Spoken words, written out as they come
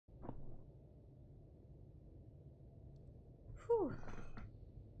Whew.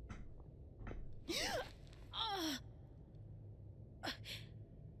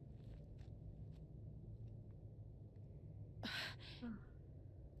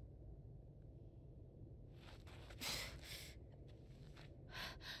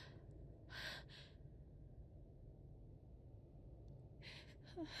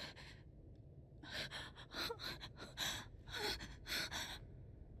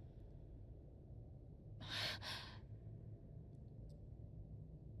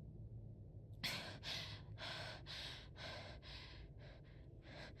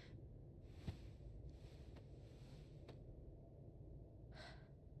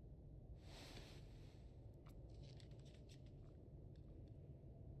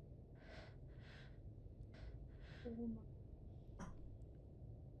 Oh my.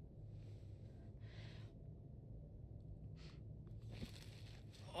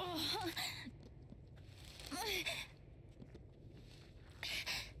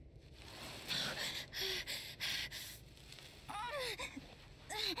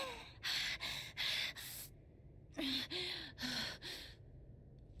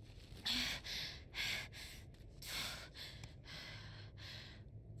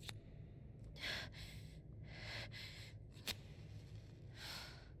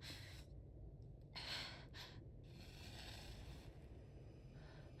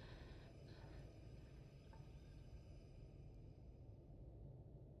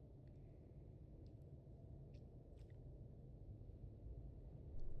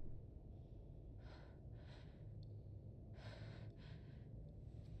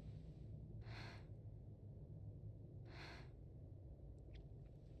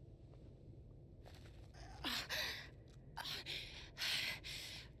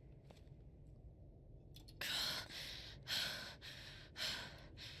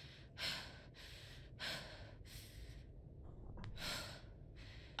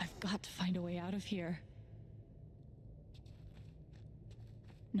 I've got to find a way out of here.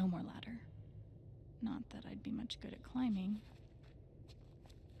 No more ladder. Not that I'd be much good at climbing.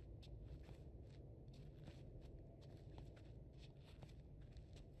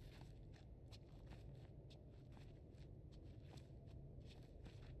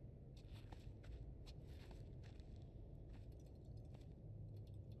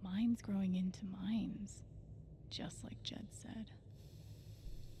 Mines growing into mines, just like Jed said.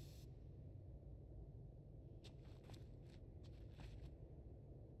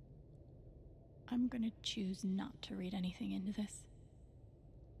 I'm gonna choose not to read anything into this.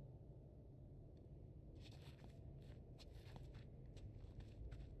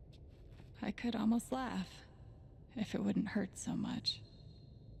 I could almost laugh, if it wouldn't hurt so much.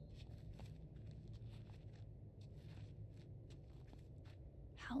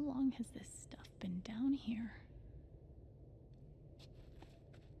 How long has this stuff been down here?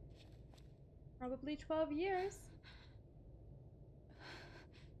 Probably 12 years.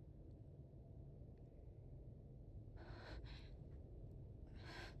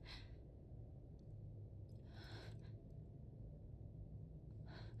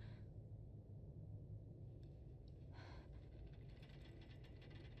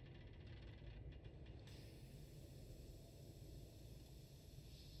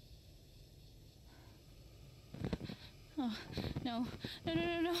 Oh, no, no, no,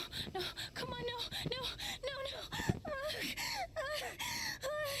 no, no, no, come on, no, no, no, no.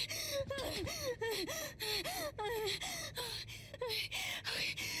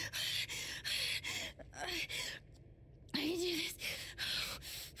 I can do this.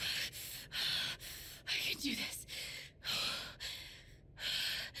 I can do this.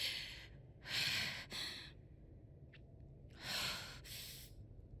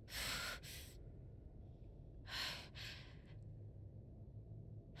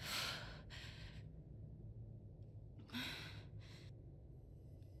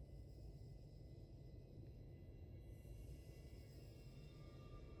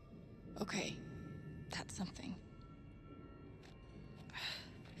 Okay, that's something.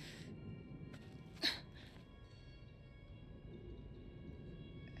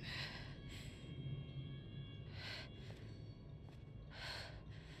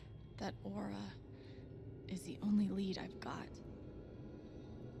 That aura is the only lead I've got.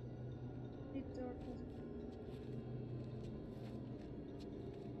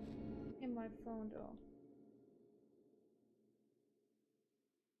 In my phone though.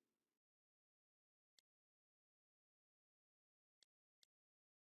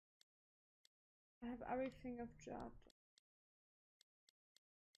 I have everything of Judd.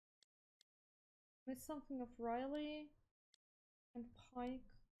 Miss something of Riley and Pike.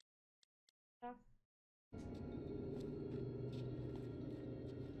 Stuff.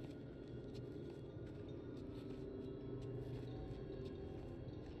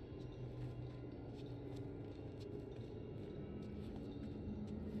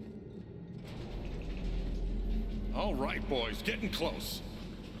 All right, boys, getting close.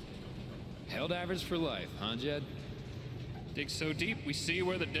 Helldivers for life, huh, Jed? Dig so deep, we see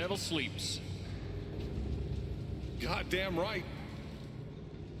where the devil sleeps. Goddamn right.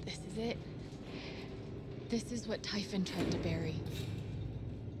 This is it. This is what Typhon tried to bury.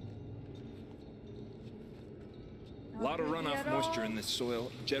 A lot of runoff moisture in this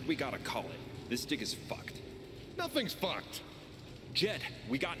soil. Jed, we gotta call it. This dig is fucked. Nothing's fucked. Jed,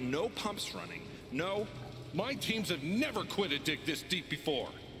 we got no pumps running. No. My teams have never quit a dig this deep before.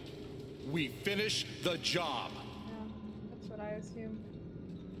 We finish the job. Yeah, that's what I assumed.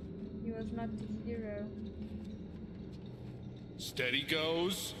 He was not the hero. Steady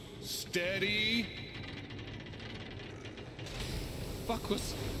goes. Steady. Fuck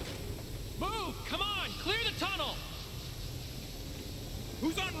was... Move! Come on! Clear the tunnel!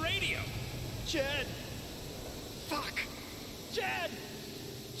 Who's on radio? Jed! Fuck! Jed!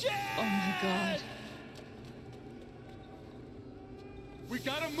 Jed! Oh my god. We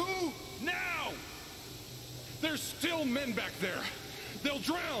gotta move now. There's still men back there. They'll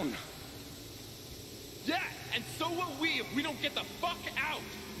drown. Yeah, and so will we if we don't get the fuck out!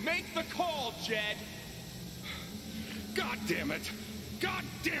 Make the call, Jed! God damn it! God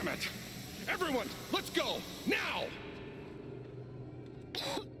damn it! Everyone, let's go! Now!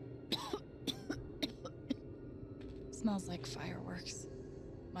 Smells like fireworks.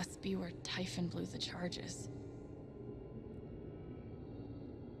 Must be where Typhon blew the charges.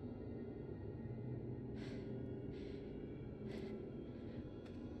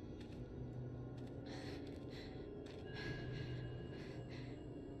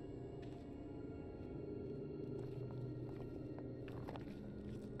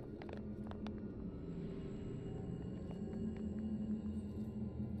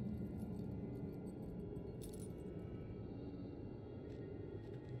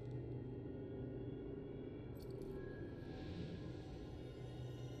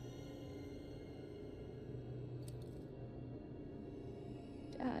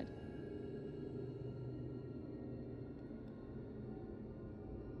 Dad.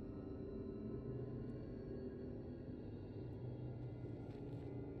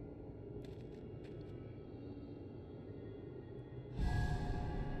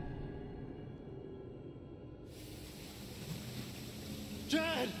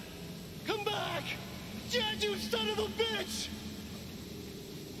 Jed! Come back! Jed, you son of a bitch!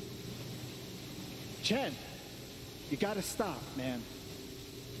 Jed, you gotta stop, man.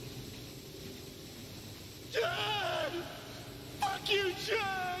 Jed! Fuck you,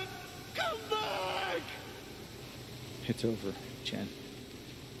 Jed! Come back! It's over, Jen.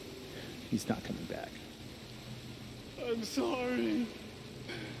 He's not coming back. I'm sorry.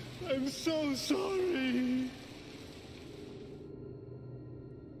 I'm so sorry.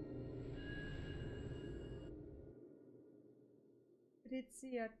 I did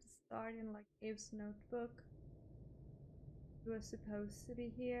see at the start in like Eve's notebook. He was supposed to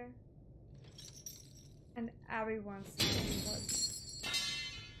be here. And everyone said he was.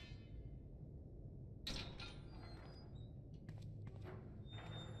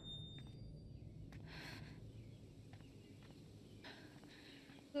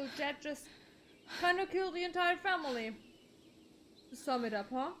 So Jed just kind of killed the entire family. To sum it up,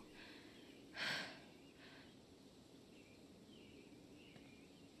 huh?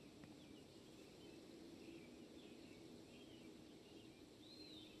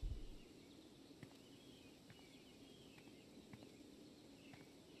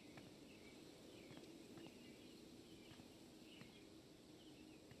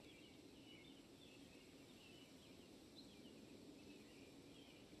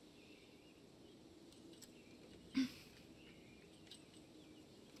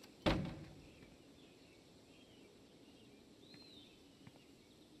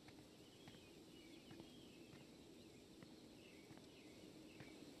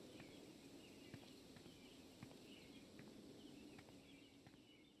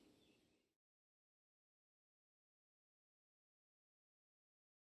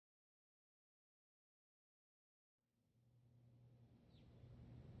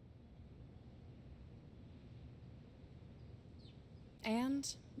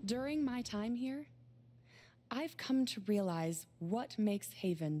 And during my time here, I've come to realize what makes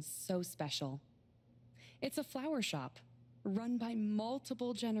Haven so special. It's a flower shop run by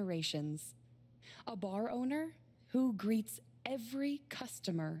multiple generations, a bar owner who greets every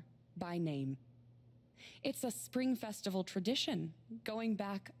customer by name. It's a spring festival tradition going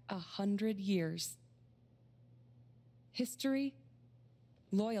back 100 years. History,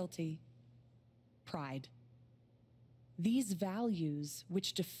 loyalty, pride. These values,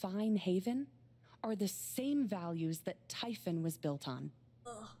 which define Haven, are the same values that Typhon was built on.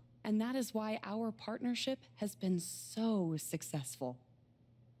 And that is why our partnership has been so successful.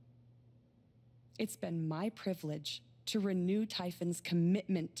 It's been my privilege to renew Typhon's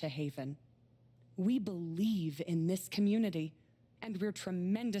commitment to Haven. We believe in this community, and we're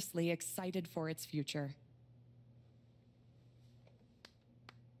tremendously excited for its future.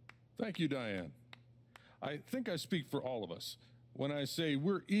 Thank you, Diane. I think I speak for all of us when I say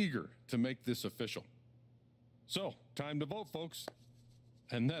we're eager to make this official. So, time to vote, folks.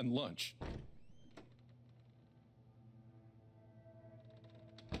 And then lunch.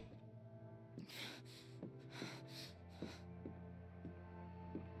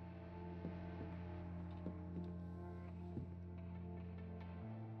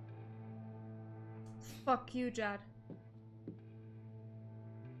 Fuck you, Jed.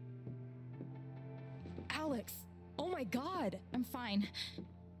 Alex! Oh my god! I'm fine.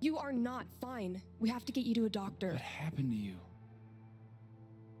 You are not fine. We have to get you to a doctor. What happened to you?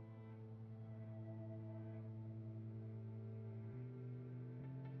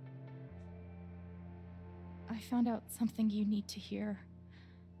 I found out something you need to hear.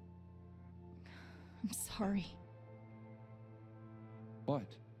 I'm sorry. What?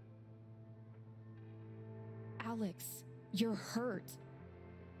 Alex, you're hurt.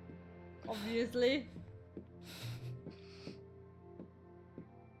 Obviously.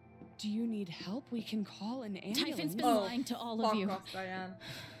 Do you need help? We can call an ambulance. Typhon's been lying to all of Fuck you. off, Diane.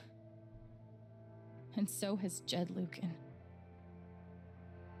 And so has Jed Lucan.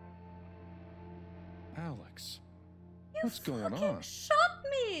 Alex, You what's going fucking on? shot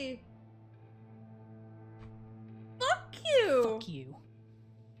me! Fuck you! Fuck you.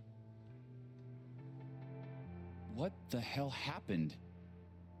 What the hell happened?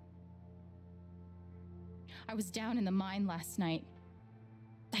 I was down in the mine last night.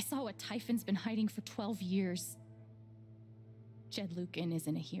 I saw what Typhon's been hiding for 12 years. Jed Lucan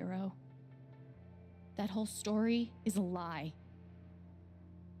isn't a hero. That whole story is a lie.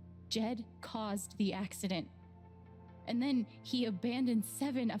 Jed caused the accident. And then he abandoned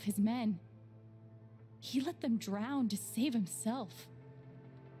 7 of his men. He let them drown to save himself.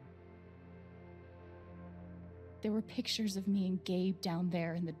 There were pictures of me and Gabe down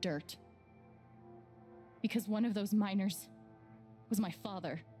there in the dirt. Because one of those miners was my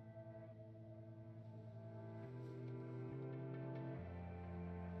father.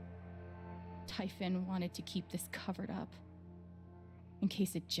 Typhon wanted to keep this covered up in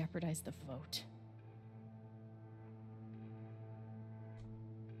case it jeopardized the vote.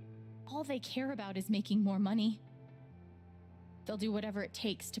 All they care about is making more money. They'll do whatever it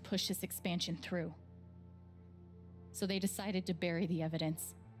takes to push this expansion through. So they decided to bury the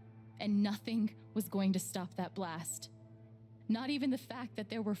evidence. And nothing was going to stop that blast. Not even the fact that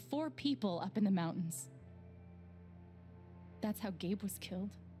there were 4 people up in the mountains. That's how Gabe was killed.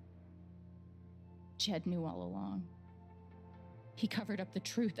 Jed knew all along. He covered up the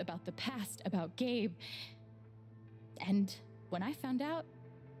truth about the past, about Gabe. And when I found out,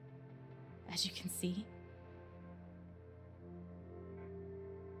 as you can see,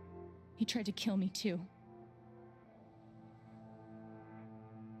 he tried to kill me too.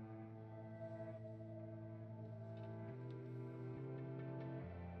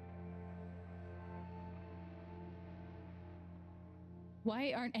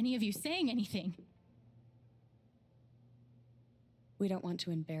 Why aren't any of you saying anything? We don't want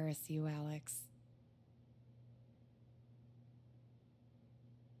to embarrass you, Alex.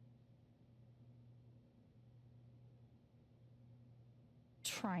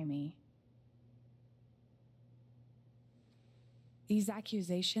 Try me. These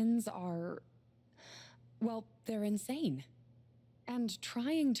accusations are, well, they're insane. And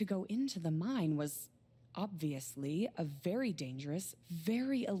trying to go into the mine was obviously a very dangerous,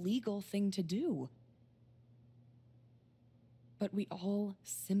 very illegal thing to do. But we all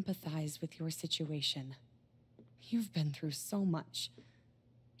sympathize with your situation. You've been through so much.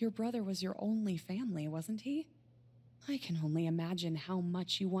 Your brother was your only family, wasn't he? I can only imagine how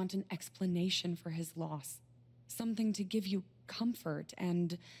much you want an explanation for his loss. Something to give you comfort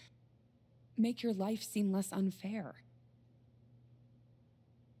and make your life seem less unfair.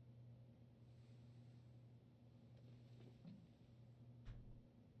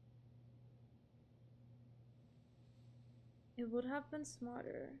 It would have been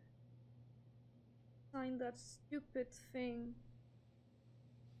smarter. Sign that stupid thing.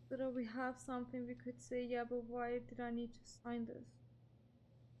 So that we have something we could say, yeah, but why did I need to sign this?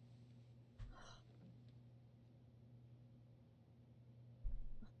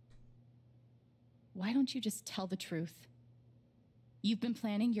 Why don't you just tell the truth? You've been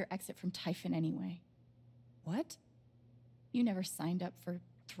planning your exit from Typhon anyway. What? You never signed up for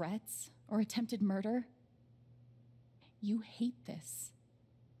threats or attempted murder. You hate this.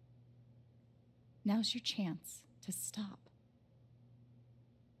 Now's your chance to stop.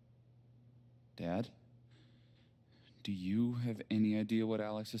 Dad? Do you have any idea what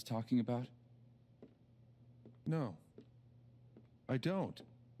Alex is talking about? No, I don't.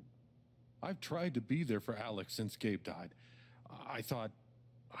 I've tried to be there for Alex since Gabe died. I thought,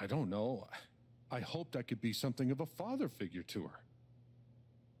 I don't know, I hoped I could be something of a father figure to her.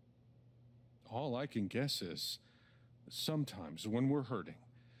 All I can guess is, sometimes when we're hurting,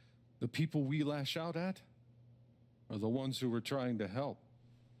 the people we lash out at are the ones who we're trying to help.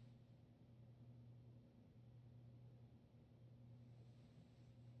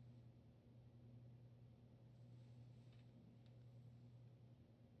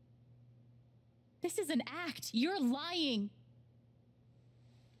 This is an act. You're lying.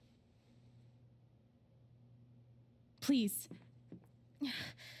 Please.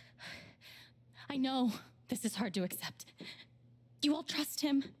 I know this is hard to accept. You all trust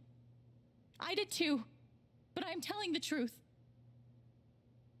him. I did too, but I'm telling the truth.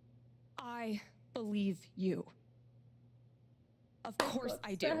 I believe you. Of course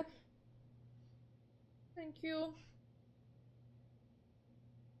I do. Thank you.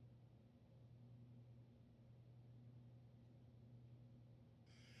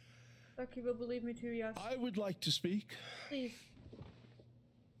 Ducky will believe me too, yes. I would like to speak. Please.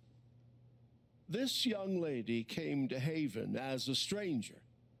 This young lady came to Haven as a stranger,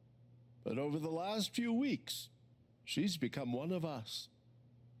 but over the last few weeks, she's become one of us.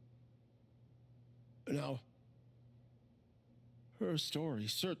 Now, her story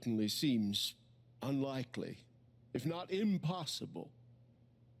certainly seems unlikely, if not impossible.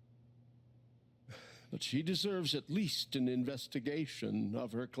 But she deserves at least an investigation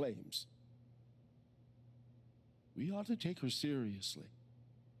of her claims. We ought to take her seriously.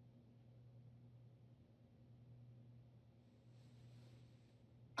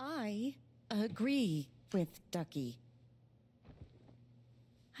 I agree with Ducky.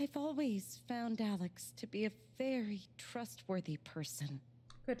 I've always found Alex to be a very trustworthy person.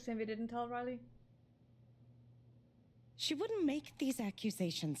 Good thing we didn't tell Riley. She wouldn't make these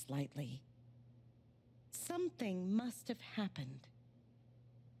accusations lightly. Something must have happened.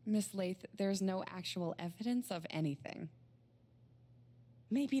 Miss Lath, there's no actual evidence of anything.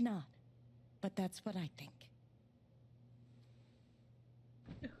 Maybe not, but that's what I think.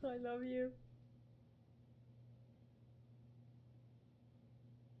 I love you.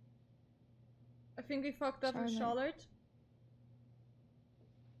 I think we fucked up with Charlotte.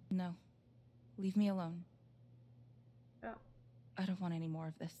 No. Leave me alone. Yeah. I don't want any more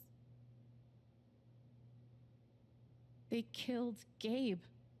of this. They killed Gabe.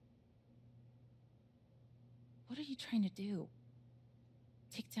 What are you trying to do?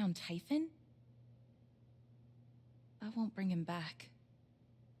 Take down Typhon? I won't bring him back.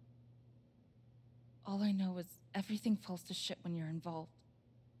 All I know is everything falls to shit when you're involved.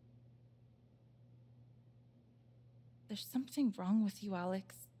 There's something wrong with you,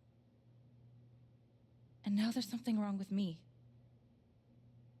 Alex. And now there's something wrong with me.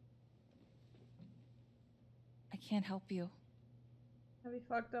 I can't help you. Have we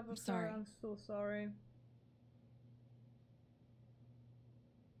fucked up with her? I'm so sorry.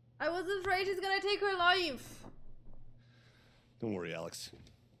 I was afraid he's gonna take her life. Don't worry, Alex.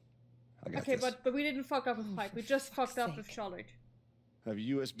 I got Okay, this. but we didn't fuck up with Pike. We just fucked up with Charlotte. I have a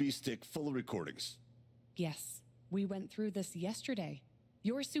USB stick full of recordings. Yes, we went through this yesterday.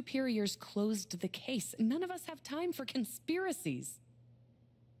 Your superiors closed the case. None of us have time for conspiracies.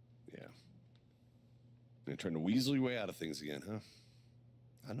 Yeah. You're trying to weasel your way out of things again, huh?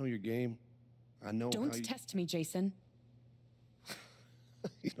 I know your game. I know Don't how you... test me, Jason.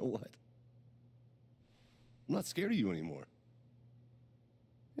 You know what? I'm not scared of you anymore.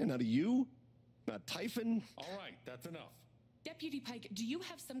 Yeah, not of you, not Typhon. All right, that's enough. Deputy Pike, do you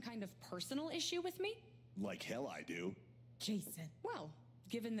have some kind of personal issue with me? Like hell I do. Jason. Well,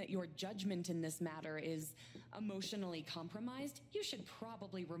 given that your judgment in this matter is emotionally compromised, you should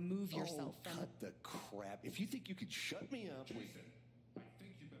probably remove yourself from... cut the crap. If you think you could shut me up... Jason, I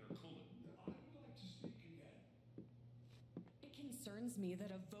think you better cool it. I would like to speak again. It concerns me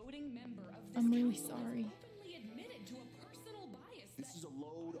that a voting member of this I'm really council sorry. has openly admitted to a personal bias. This is a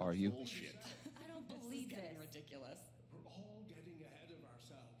load Are of you? bullshit. I don't believe this. Ridiculous. We're all getting ahead of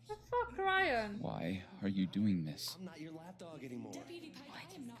ourselves. The fuck, Ryan? Why are you doing this? I'm not your lapdog anymore. Deputy Pike,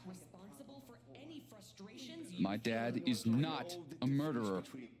 I am not responsible for any frustrations. My dad is not a murderer.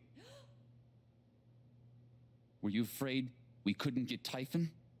 Were you afraid We couldn't get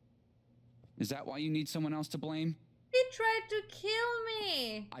Typhon? Is that why you need someone else to blame? He tried to kill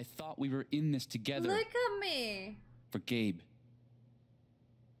me! I thought we were in this together. Look at me! For Gabe.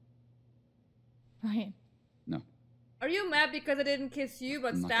 Ryan. No. Are you mad because I didn't kiss you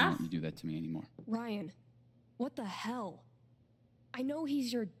but I'm not gonna Steph? let you do that to me anymore. Ryan, what the hell? I know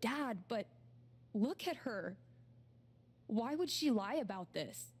he's your dad, but look at her. Why would she lie about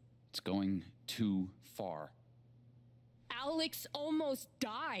this? It's going too far. Alex almost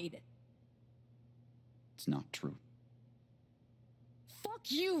died. It's not true.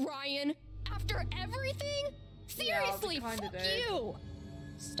 Fuck you, Ryan! After everything? Seriously, Yeah, fuck did. you!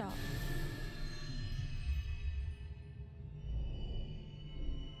 Stop.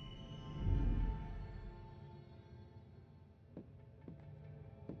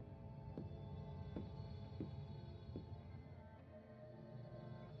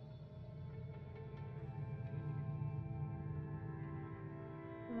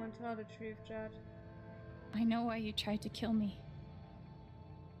 Come on, tell the truth, Jed. I know why you tried to kill me.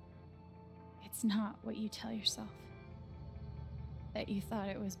 It's not what you tell yourself. That you thought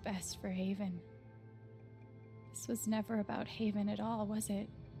it was best for Haven. This was never about Haven at all, was it?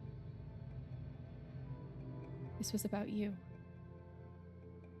 This was about you.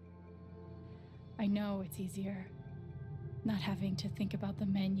 I know it's easier not having to think about the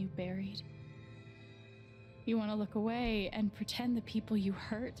men you buried. You want to look away and pretend the people you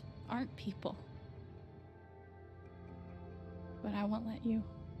hurt aren't people. But I won't let you.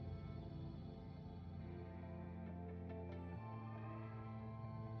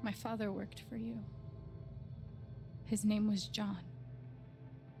 My father worked for you. His name was John.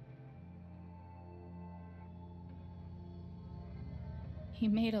 He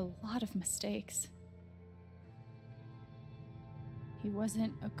made a lot of mistakes. He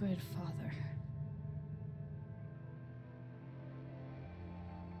wasn't a good father.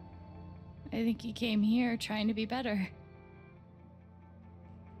 I think he came here trying to be better.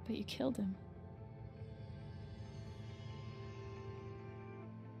 But you killed him.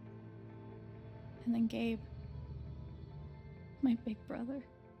 And then Gabe, my big brother.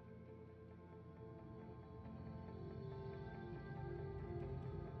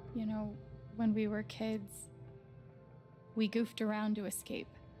 You know, when we were kids, we goofed around to escape.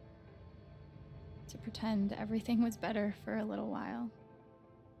 To pretend everything was better for a little while.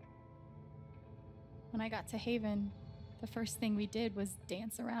 When I got to Haven, the first thing we did was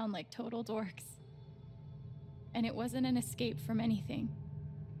dance around like total dorks. And it wasn't an escape from anything.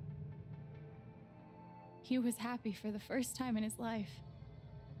 He was happy for the first time in his life.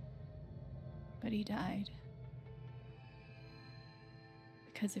 But he died.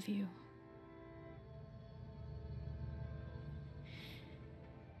 Because of you.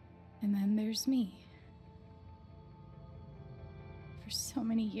 And then there's me. For so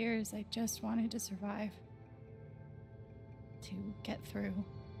many years, I just wanted to survive. To get through.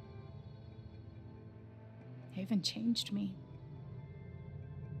 Haven changed me.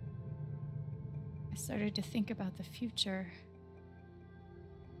 I started to think about the future.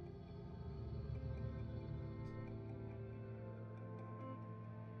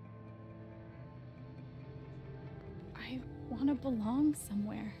 I want to belong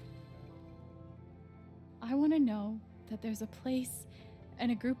somewhere. I want to know that there's a place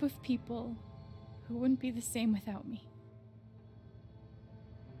and a group of people who wouldn't be the same without me.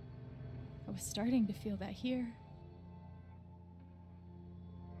 I was starting to feel that here.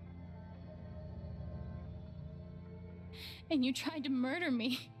 And you tried to murder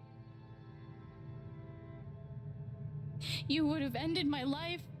me. You would have ended my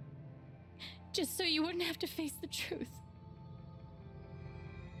life just so you wouldn't have to face the truth.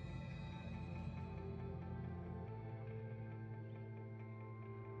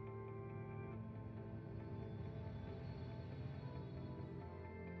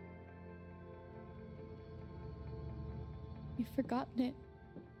 You've forgotten it,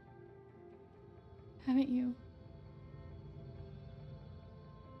 haven't you?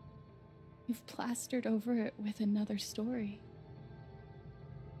 You've plastered over it with another story.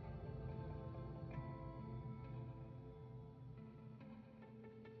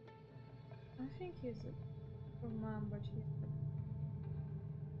 I think he's a mom, but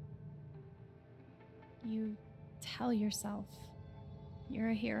You tell yourself you're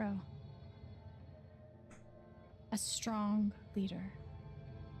a hero. A strong leader.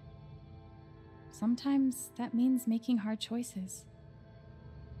 Sometimes that means making hard choices.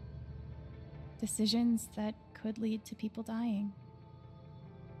 Decisions that could lead to people dying.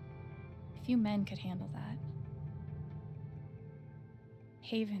 Few men could handle that.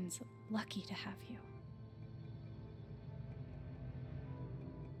 Haven's lucky to have you.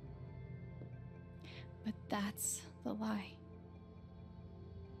 But that's the lie.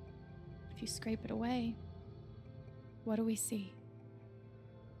 If you scrape it away, what do we see?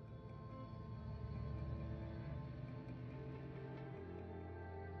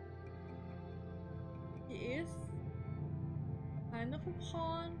 He is kind of a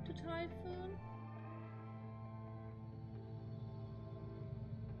pawn to Typhon.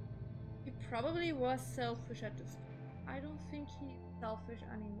 He probably was selfish at this point. I don't think he's selfish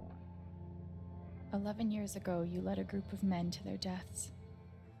anymore. 11 years ago, you led a group of men to their deaths.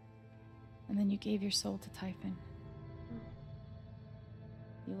 And then you gave your soul to Typhon.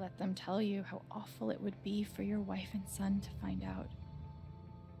 You let them tell you how awful it would be for your wife and son to find out.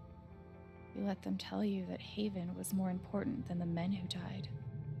 You let them tell you that Haven was more important than the men who died.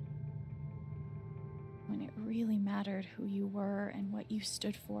 When it really mattered who you were and what you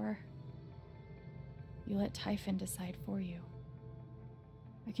stood for, you let Typhon decide for you.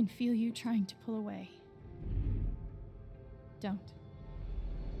 I can feel you trying to pull away. Don't.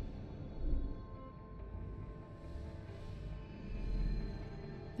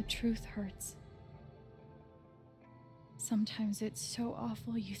 The truth hurts. Sometimes it's so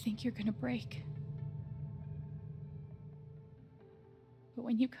awful you think you're gonna break. But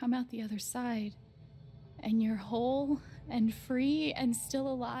when you come out the other side, and you're whole and free and still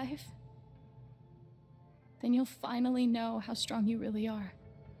alive, then you'll finally know how strong you really are.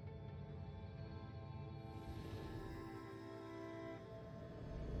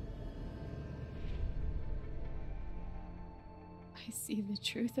 I see the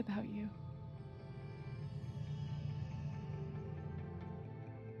truth about you.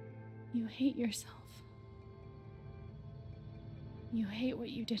 You hate yourself. You hate what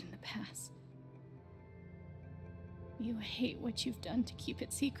you did in the past. You hate what you've done to keep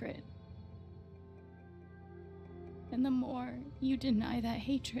it secret. And the more you deny that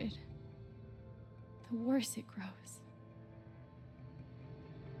hatred, the worse it grows.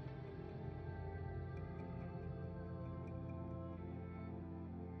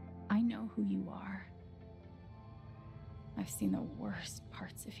 I know who you are. I've seen the worst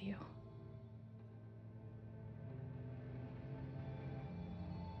parts of you.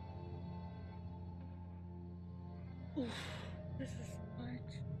 Oof, this is hard.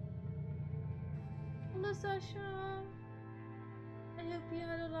 Hello, Sasha. I hope you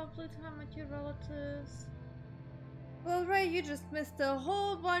had a lovely time with your relatives. Well, Ray, you just missed a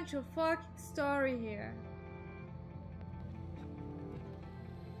whole bunch of fucking story here.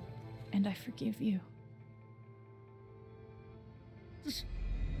 And I forgive you.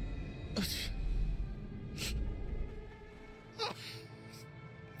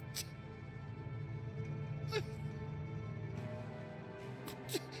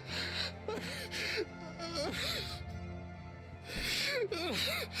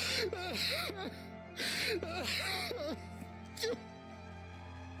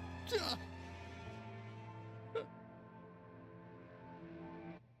 Yeah.